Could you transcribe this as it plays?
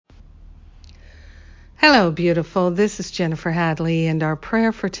Hello, beautiful. This is Jennifer Hadley, and our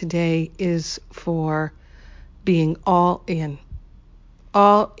prayer for today is for being all in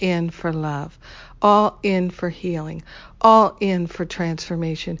for love, all in for healing, all in for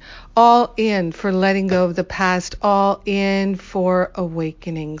transformation, all in for letting go of the past, all in for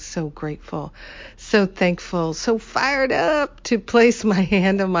awakening. So grateful, so thankful, so fired up to place my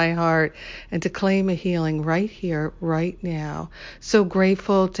hand on my heart and to claim a healing right here, right now. So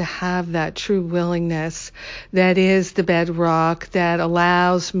grateful to have that true willingness that is the bedrock that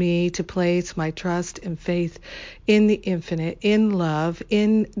allows me to place my trust and faith in the infinite, in love,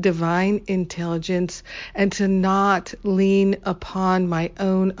 in divine intelligence, and to not lean upon my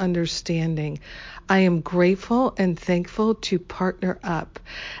own understanding. I am grateful and thankful to partner up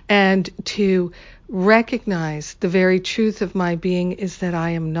and to recognize the very truth of my being is that I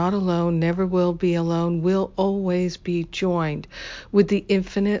am not alone, never will be alone, will always be joined with the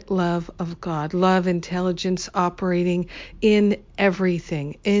infinite love of God, love, intelligence operating in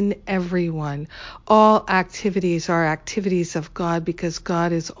everything, in everyone. All activities are activities of God because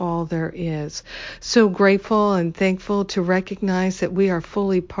God is all there is. So grateful and thankful to recognize that we are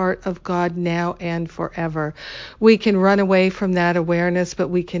fully part of God now and forever. We can run away from that awareness, but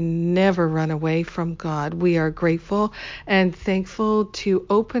we can never run away from God. We are grateful and thankful to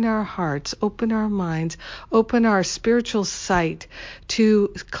open our hearts, open our minds, open our spiritual sight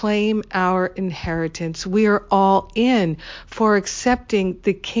to claim our inheritance. We are all in for accepting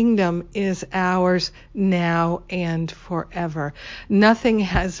the kingdom is ours now and forever. Nothing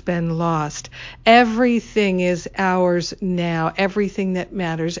has been lost. Everything is ours now. Everything that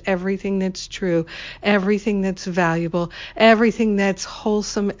matters, everything that's true, everything that's valuable, everything that's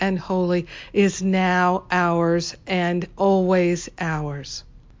wholesome and holy is now ours and always ours.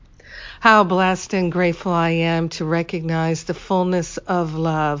 How blessed and grateful I am to recognize the fullness of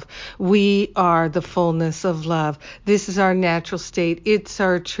love. We are the fullness of love. This is our natural state. It's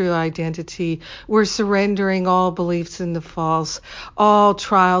our true identity. We're surrendering all beliefs in the false, all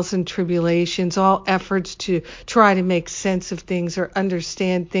trials and tribulations, all efforts to try to make sense of things or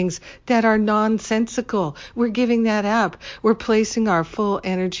understand things that are nonsensical. We're giving that up. We're placing our full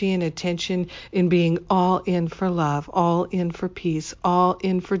energy and attention in being all in for love, all in for peace, all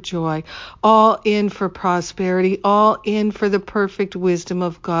in for joy, all in for prosperity, all in for the perfect wisdom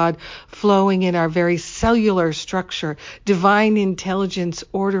of God flowing in our very cellular structure, divine intelligence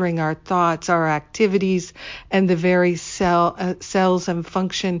ordering our thoughts, our activities, and the very cells and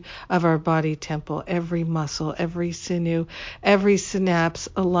function of our body temple, every muscle, every sinew, every synapse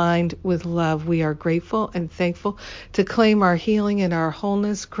aligned with love. We are grateful and thankful to claim our healing and our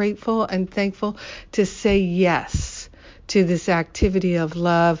wholeness, grateful and thankful to say yes to this activity of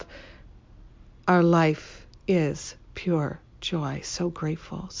love. Our life is pure joy. So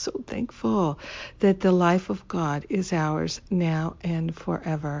grateful, so thankful that the life of God is ours now and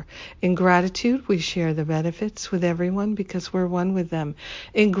forever. In gratitude, we share the benefits with everyone because we're one with them.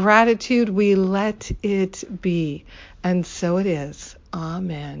 In gratitude, we let it be. And so it is.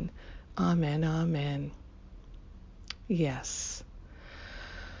 Amen. Amen. Amen. Yes.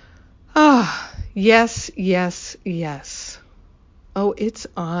 Ah, yes, yes, yes. Oh, it's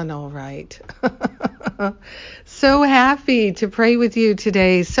on all right. So happy to pray with you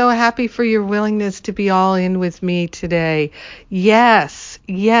today. So happy for your willingness to be all in with me today. Yes,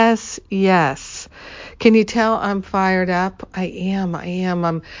 yes, yes. Can you tell I'm fired up? I am.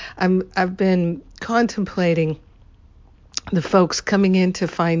 I've been contemplating the folks coming into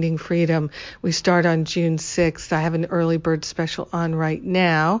Finding Freedom. We start on June 6th. I have an early bird special on right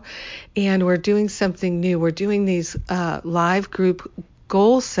now, and we're doing something new. We're doing these live group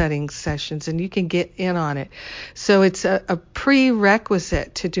goal setting sessions, and you can get in on it. So it's a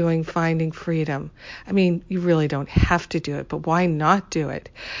prerequisite to doing Finding Freedom. I mean, you really don't have to do it, but why not do it?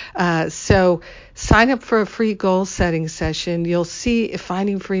 So sign up for a free goal setting session. You'll see if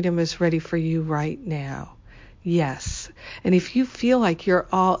Finding Freedom is ready for you right now. Yes. And if you feel like you're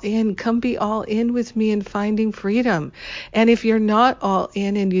all in, come be all in with me in Finding Freedom. And if you're not all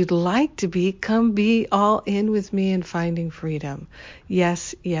in and you'd like to be, come be all in with me in Finding Freedom.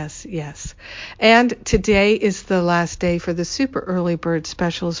 Yes, yes, yes. And today is the last day for the super early bird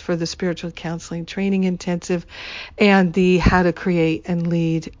specials for the Spiritual Counseling Training Intensive and the How to Create and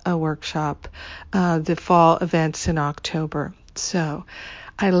Lead a Workshop, the fall events in October. So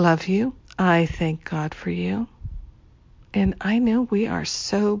I love you. I thank God for you. And I know we are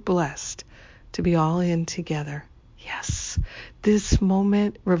so blessed to be all in together. Yes, this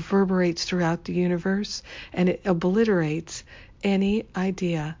moment reverberates throughout the universe and it obliterates any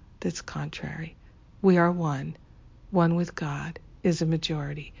idea that's contrary. We are one. One with God is a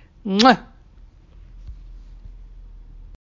majority. Mwah!